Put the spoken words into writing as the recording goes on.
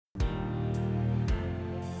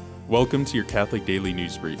Welcome to your Catholic Daily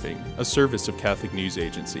News Briefing, a service of Catholic News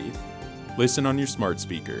Agency. Listen on your smart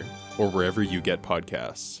speaker or wherever you get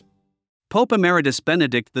podcasts. Pope Emeritus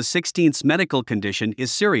Benedict XVI's medical condition is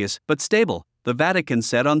serious but stable, the Vatican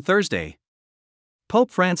said on Thursday. Pope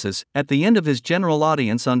Francis, at the end of his general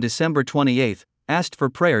audience on December 28, asked for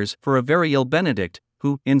prayers for a very ill Benedict,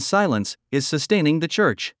 who, in silence, is sustaining the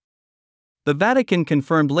Church. The Vatican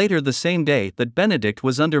confirmed later the same day that Benedict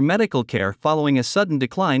was under medical care following a sudden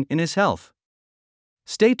decline in his health.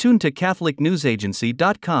 Stay tuned to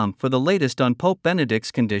CatholicNewsAgency.com for the latest on Pope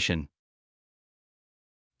Benedict's condition.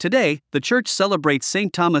 Today, the Church celebrates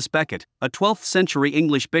St. Thomas Becket, a 12th century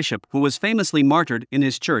English bishop who was famously martyred in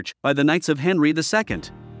his church by the Knights of Henry II.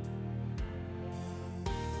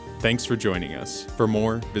 Thanks for joining us. For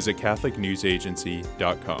more, visit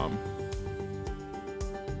CatholicNewsAgency.com.